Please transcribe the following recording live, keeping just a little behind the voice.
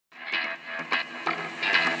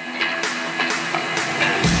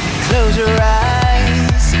close your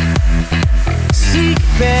eyes, seek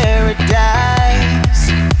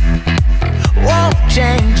paradise, won't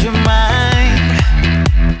change your mind,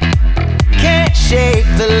 can't shape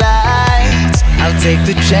the lights, I'll take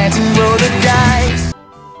the chance and roll the dice.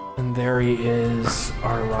 And there he is,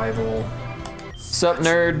 our rival. Sup,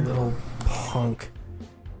 nerd? Little punk.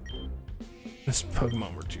 This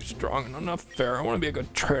Pokemon were too strong and unfair. I want to be a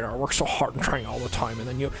good trainer. I work so hard and train all the time, and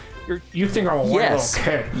then you think I'm a white little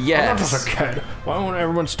kid. Yes. I'm not just a kid. Why won't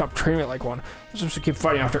everyone stop treating me like one? I'm supposed to keep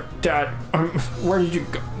fighting after Dad. Where did you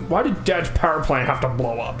go? Why did Dad's power plant have to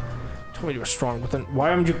blow up? Told me you were strong, but then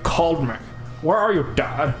why haven't you called me? Where are you,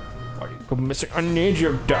 Dad? Why are you go missing? I need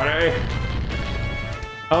you, Daddy.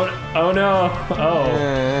 Oh no.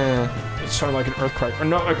 Oh. It sounded like an earthquake. Or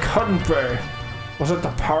no, it couldn't be. Was it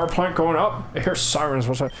the power plant going up? I hear sirens.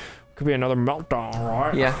 Could be another meltdown,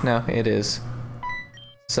 right? Yeah, no, it is.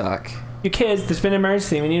 Suck. You kids, there's been an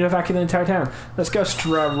emergency. We need to evacuate the entire town. Let's go,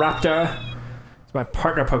 Raptor. It's my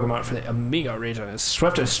partner Pokemon for the Amiga region. It's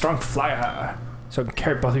swift and strong flyer. So I can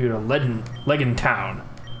carry both of you to Legend Town.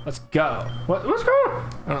 Let's go. What's going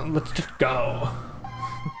on? Let's just go.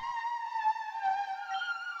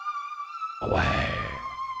 Away.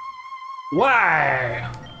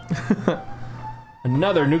 Why?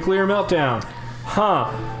 Another nuclear meltdown. Huh.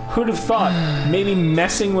 Who'd have thought maybe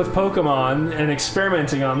messing with Pokemon and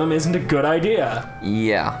experimenting on them isn't a good idea?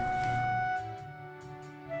 Yeah.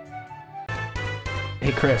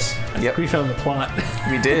 Hey, Chris. Yep. We found the plot.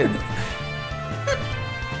 We did.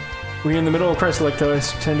 We're in the middle of a crisis like the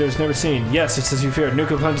Nintendo has never seen. Yes, it's as you feared.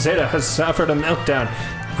 Nuclear plant Zeta has suffered a meltdown.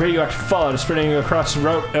 Radioactive fallout is spreading across the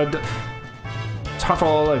road. It's hard for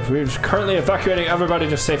all life. We're currently evacuating everybody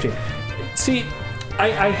to safety. See,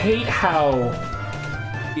 I hate how...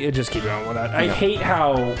 just keep going with that. I hate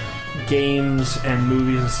how games and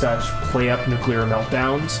movies and such play up nuclear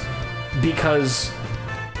meltdowns because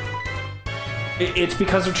it's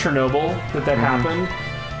because of Chernobyl that happened,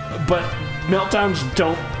 but meltdowns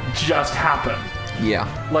don't just happen. Yeah.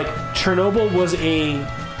 Like, Chernobyl was a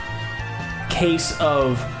case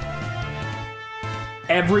of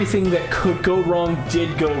everything that could go wrong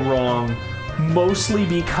did go wrong, mostly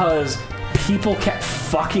because people kept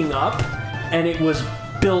fucking up and it was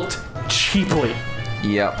built cheaply.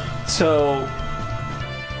 Yep. So,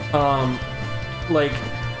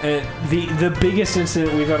 the biggest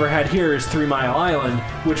incident we've ever had here is 3 Mile Island,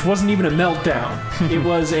 which wasn't even a meltdown. It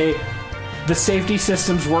was the safety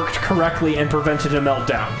systems worked correctly and prevented a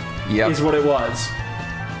meltdown. Yep. Is what it was.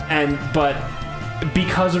 But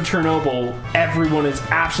because of Chernobyl, everyone is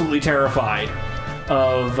absolutely terrified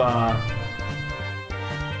of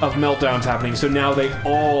meltdowns happening. So now they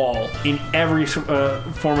all, in every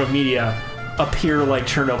form of media, appear like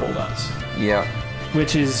Chernobyl does. Yeah.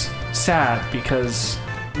 Which is sad because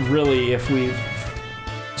really, if we've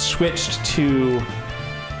switched to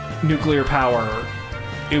nuclear power,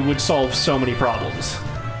 it would solve so many problems.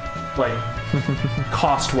 Like,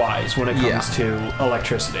 cost-wise when it comes to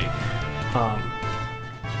electricity.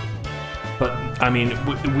 But, I mean,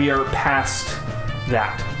 we are past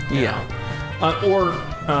that. Yeah. What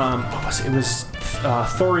was it? It was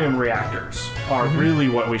thorium reactors are really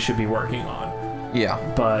what we should be working on. Yeah.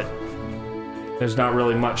 But there's not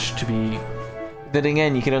really much to be... Then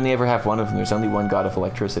again, you can only ever have one of them. There's only one god of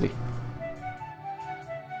electricity.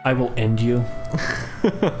 I will end you.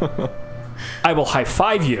 I will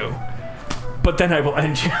high-five you, but then I will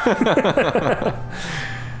end you.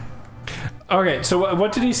 Okay, so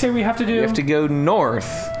what did he say we have to do? You have to go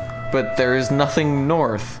north, but there is nothing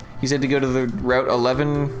north. He said to go to the Route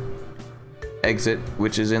 11 exit,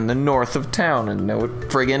 which is in the north of town, and no, it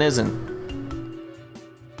friggin' isn't.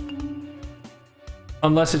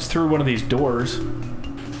 Unless it's through one of these doors.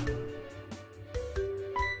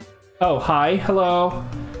 Oh, hi, hello.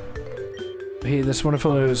 Hey, this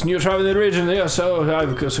wonderful news. New tribe in the region. Yeah, so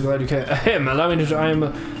I'm so glad you came. Allow me to. I am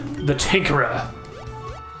the Tinkerer.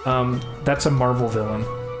 That's a Marvel villain.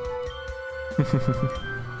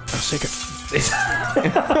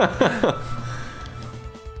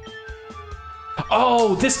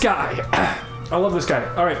 Oh, this guy. I love this guy.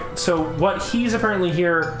 All right, so what he's apparently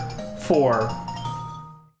here for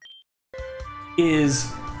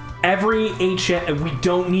is every HM. We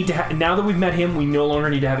don't need to have. Now that we've met him, we no longer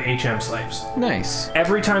need to have HM slaves. Nice.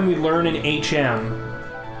 Every time we learn an HM,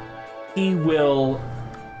 he will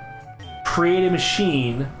create a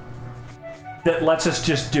machine that lets us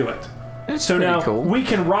just do it. That's so now cool. We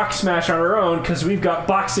can rock smash on our own because we've got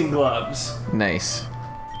boxing gloves. Nice.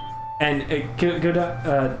 And go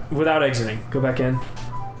down, without exiting. Go back in,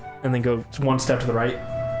 and then go one step to the right.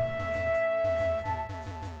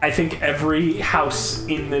 I think every house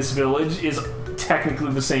in this village is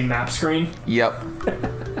technically the same map screen. Yep.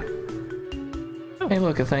 Hey,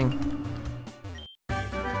 look, a thing.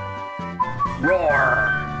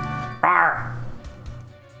 Roar! Roar!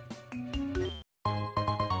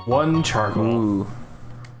 One charcoal. Ooh.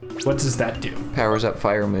 What does that do? Powers up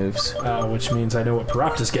fire moves. Which means I know what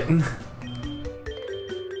Parapta's getting.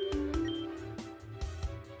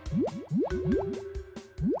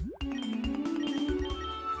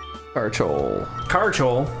 Carchol.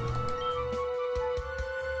 Carchol.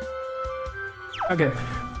 Okay.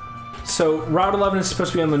 So Route 11 is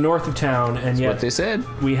supposed to be on the north of town, and yet What they said.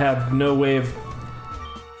 we have no way of.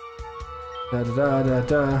 Da da da da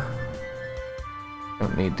da.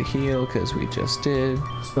 Don't need to heal because we just did.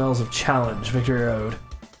 Smells of challenge, Victory Road.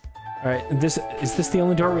 All right, is this the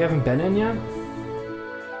only door we haven't been in yet?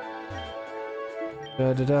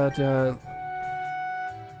 Da da da da.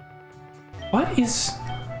 What is?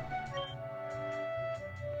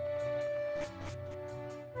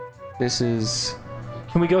 This is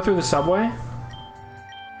Can we go through the subway?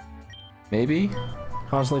 maybe.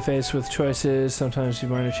 Constantly faced with choices, sometimes you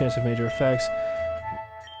minor chance of major effects.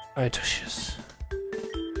 Tushes.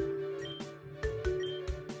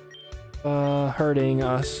 Hurting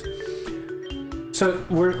us. So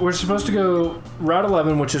we're supposed to go Route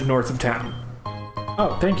 11, which is north of town.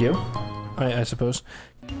 Oh, thank you. I suppose.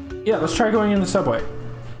 Yeah, let's try going in the subway.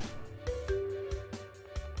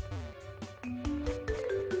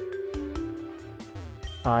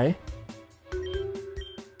 Hi.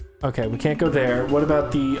 Okay, we can't go there. What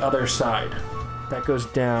about the other side? That goes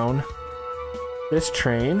down. This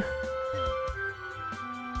train.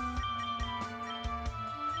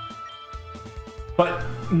 But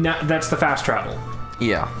that's the fast travel.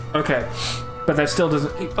 Yeah. Okay. But that still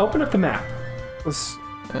doesn't... Open up the map. Let's...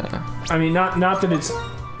 I mean, not that it's...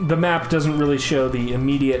 The map doesn't really show the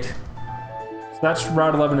immediate... So that's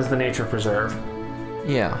Route 11 is the nature preserve.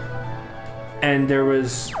 Yeah. And there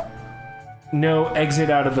was no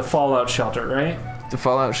exit out of the fallout shelter, right? The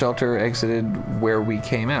fallout shelter exited where we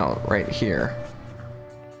came out, right here.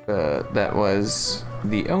 That was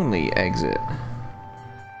the only exit.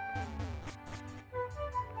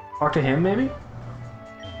 Talk to him, maybe?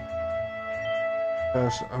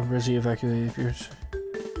 Rizzy evacuators.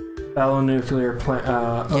 Battle nuclear plant.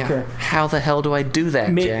 Okay. Yeah. How the hell do I do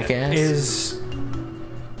that, jackass? Is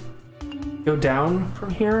go down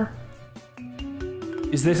from here?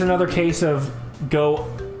 Is this another case of go?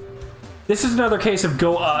 This is another case of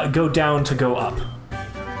go down to go up.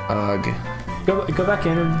 Ugh. Go back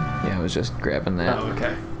in and. Yeah, I was just grabbing that. Oh,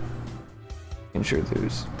 okay. I'm sure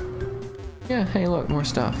there's. Yeah. Hey, look, more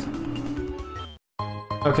stuff.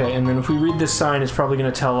 Okay, and then if we read this sign, it's probably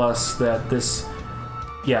going to tell us that this.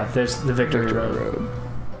 Yeah, there's the Victory Road.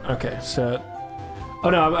 Okay, so.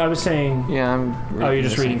 Oh no, I was saying. Yeah, I'm. Oh, you're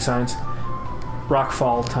just reading signs.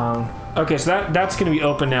 Rockfall Town. Okay, so that's going to be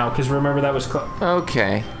open now, because remember that was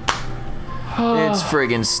Okay. It's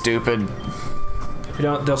friggin' stupid. If you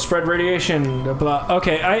don't, they'll spread radiation. Blah, blah.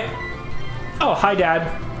 Okay, Oh, hi,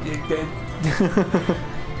 Dad.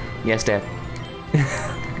 Yes, Dad.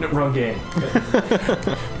 No, wrong game.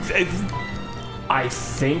 I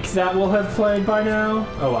think that will have played by now.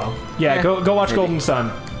 Oh well. Yeah, go watch maybe. Golden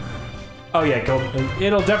Sun. Oh yeah,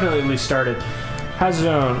 it'll definitely at least start it.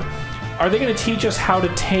 Hazardone. Are they going to teach us how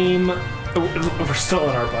to tame? We're still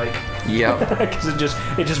on our bike. Yep. Because it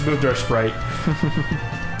just moved our sprite.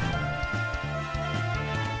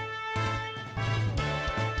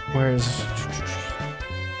 Where's?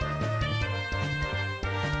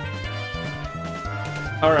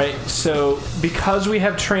 All right. So because we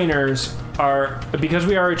have trainers, because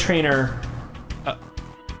we are a trainer.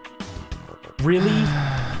 Really?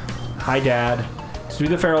 Hi, Dad. Through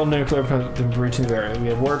the feral nuclear breaching the area. We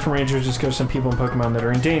have word from rangers to go some people and Pokemon that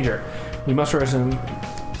are in danger. We must rush them.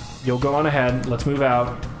 You'll go on ahead. Let's move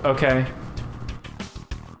out. Okay.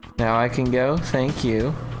 Now I can go. Thank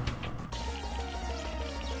you.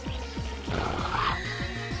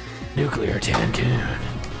 Nuclear Tancoon.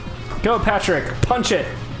 Go, Patrick. Punch it.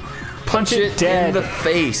 Punch it dead. In dead. the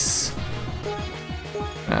face.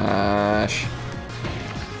 Gosh.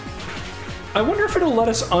 I wonder if it'll let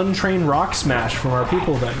us untrain Rock Smash from our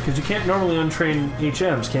people then, because you can't normally untrain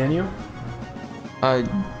HMs, can you?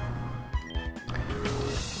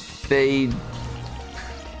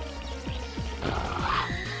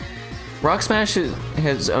 Rock Smash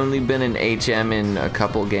has only been an HM in a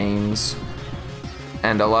couple games,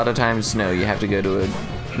 and a lot of times, no, you have to go to a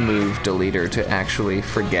move deleter to actually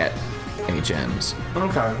forget HMs.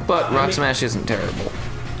 Okay. But Rock Smash isn't terrible.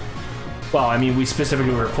 Well, I mean, we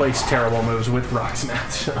specifically replaced terrible moves with Rock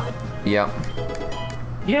Smash, so. Yep.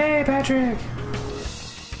 Yay, Patrick!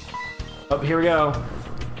 Oh, here we go.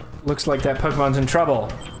 Looks like that Pokemon's in trouble.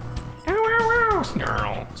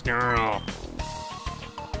 Snarl, snarl.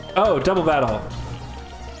 Oh, double battle.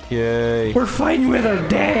 Yay. We're fighting with our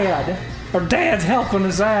dad. Our dad's helping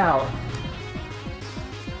us out.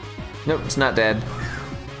 Nope, it's not dead.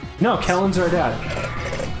 No, Kellen's our dad.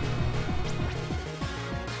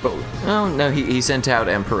 But, oh, no, he sent out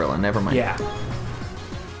Emperilla. Never mind. Yeah.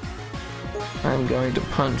 I'm going to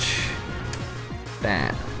punch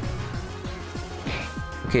that.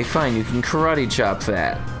 Okay, fine, you can karate chop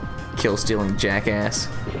that. Kill-stealing jackass.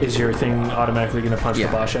 Is your thing automatically going to punch the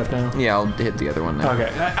boss chef now? Yeah, I'll hit the other one now. Okay,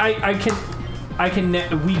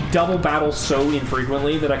 we double battle so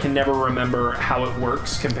infrequently that I can never remember how it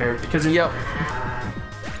works compared, because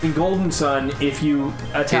in Golden Sun, if you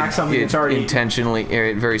attack something that's already intentionally,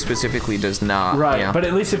 it very specifically does not. Right, yeah. but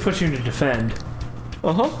at least it puts you to defend.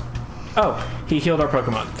 Uh-huh. Oh, he healed our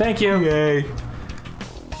Pokemon. Thank you. Yay.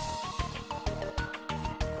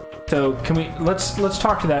 So can we let's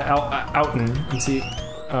talk to that Outen and see.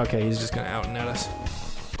 Okay, he's just gonna Outen at us.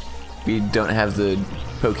 We don't have the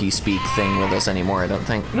Pokey Speak thing with us anymore, I don't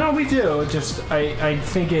think. No, we do. Just I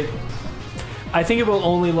think it will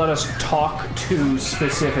only let us talk to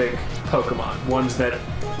specific Pokemon, ones that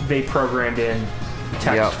they programmed in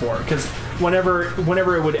text for. Because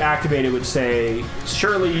whenever it would activate, it would say,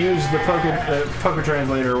 "Surely use the Poke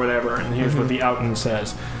Translator" or whatever, and here's what the Outen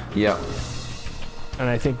says. Yep. And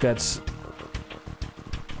I think that's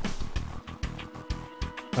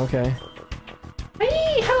okay.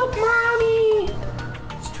 Hey, help, mommy!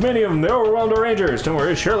 It's too many of them. They overwhelmed our rangers. Don't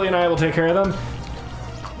worry, Shirley and I will take care of them.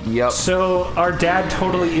 Yep. So our dad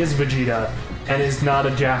totally is Vegeta and is not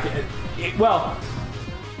a well,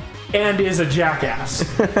 and is a jackass,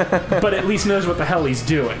 but at least knows what the hell he's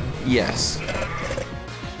doing. Yes.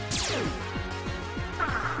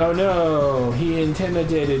 Oh no, he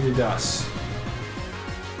intimidated us.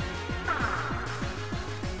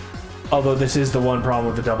 Although this is the one problem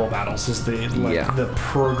with the double battles, is the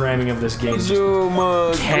programming of this game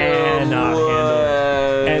cannot handle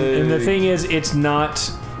it. And the thing is, it's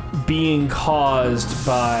not being caused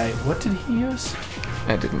by... What did he use?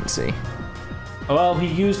 I didn't see. Well, he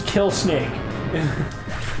used Kill Snake.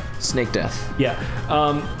 Snake Death. Yeah.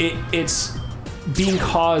 It's being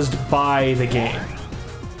caused by the game.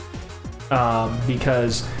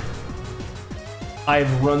 Because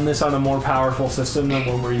I've run this on a more powerful system than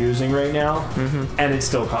what we're using right now, and it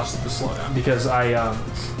still causes the slowdown because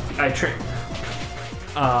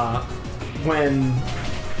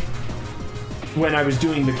when I was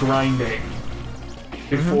doing the grinding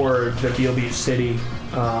before the Beale Beach City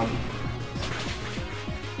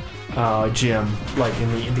gym, like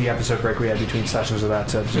in the episode break we had between sessions of that,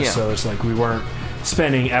 so it's like we weren't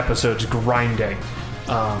spending episodes grinding.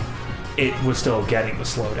 It was still getting the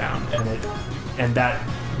slowdown, and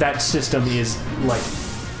that system is like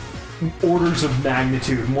orders of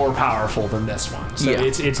magnitude more powerful than this one. So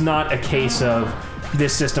it's not a case of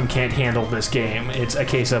this system can't handle this game. It's a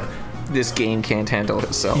case of this game can't handle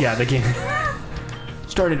itself. Yeah, the game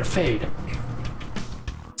starting to fade.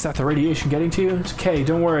 Is that the radiation getting to you? It's okay,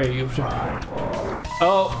 don't worry.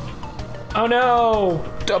 Oh no!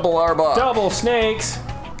 Double Arbok. Double snakes.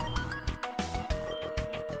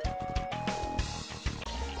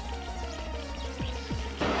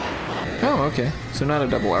 Oh, okay. So not a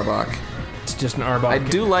double Arbok. It's just an Arbok. I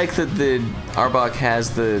do like that the Arbok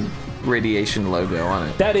has the radiation logo on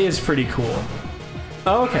it. That is pretty cool.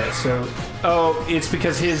 Oh, okay, so... Oh, it's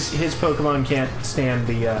because his Pokemon can't stand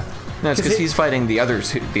the... No, it's because he's fighting the other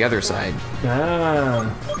side.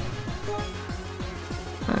 Ah.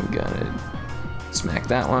 I'm gonna smack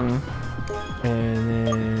that one.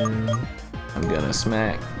 And then... I'm gonna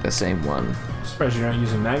smack the same one. I'm surprised you're not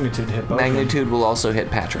using Magnitude to hit both. Magnitude will also hit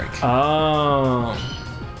Patrick. Oh.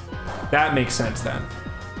 That makes sense then.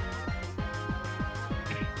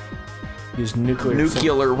 Use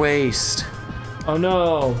nuclear waste. Oh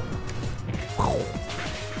no.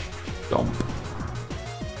 Dump.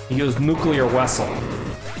 He goes nuclear vessel.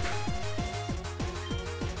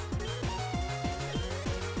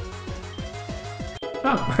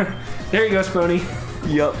 Oh, there you go, Spony.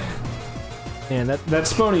 Yep. Man, that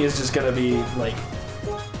Spony is just gonna be like,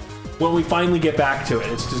 when we finally get back to it,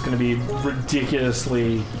 it's just gonna be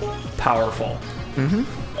ridiculously powerful. Mm-hmm.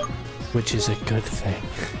 Which is a good thing.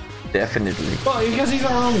 Definitely. Well, because he's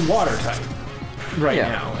our own water type right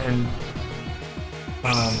now, and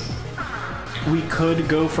we could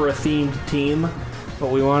go for a themed team,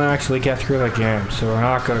 but we want to actually get through the game, so we're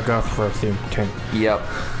not gonna go for a themed team. Yep.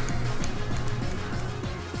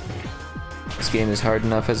 game is hard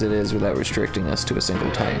enough as it is without restricting us to a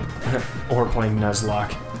single type. Or playing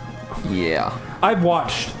Nuzlocke. Yeah. I've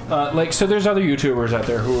watched, so there's other YouTubers out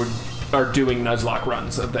there who are doing Nuzlocke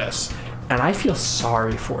runs of this, and I feel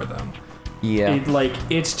sorry for them. Yeah.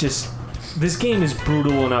 It's just, this game is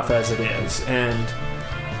brutal enough as it is, and,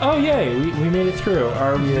 oh yay, we made it through.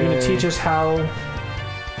 Are you going to teach us how...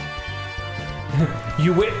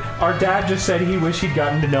 Our dad just said he wished he'd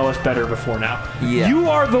gotten to know us better before now. Yeah. You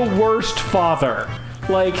are the worst father.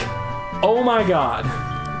 Like, oh my god.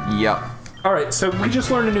 Yep. Alright, so we just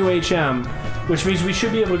learned a new HM, which means we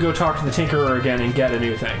should be able to go talk to the Tinkerer again and get a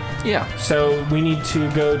new thing. Yeah. So we need to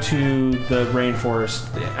go to the rainforest.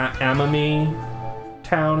 Amami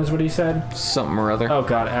town is what he said? Something or other. Oh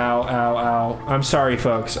god, ow, ow, ow. I'm sorry,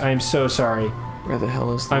 folks. I am so sorry. Where the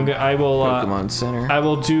hell is the I will, Pokemon Center? I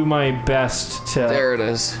will do my best to... There it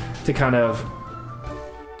is. To kind of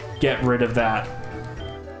get rid of that.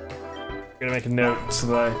 I'm gonna make a note so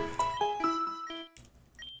that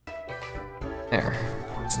There.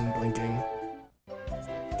 Poison blinking.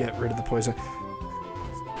 Get rid of the poison.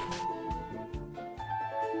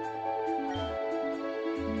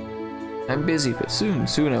 I'm busy, but soon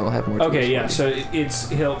I will have more. Okay, yeah. So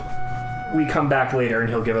we come back later and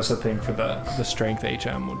he'll give us a thing for the strength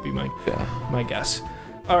HM would be my guess.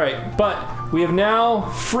 All right, but we have now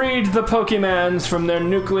freed the Pokemans from their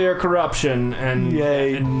nuclear corruption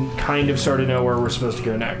and kind of sort of know where we're supposed to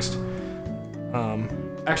go next.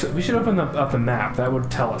 Actually, we should open up the map. That would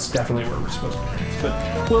tell us definitely where we're supposed to go next.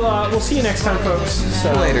 But we'll see you next time, folks.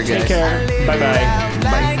 So later, guys. Take care. Bye bye.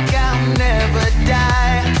 Like I'll never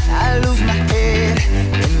die. I lose my head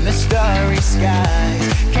in the starry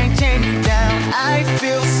skies. Can't chain me down. I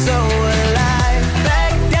feel so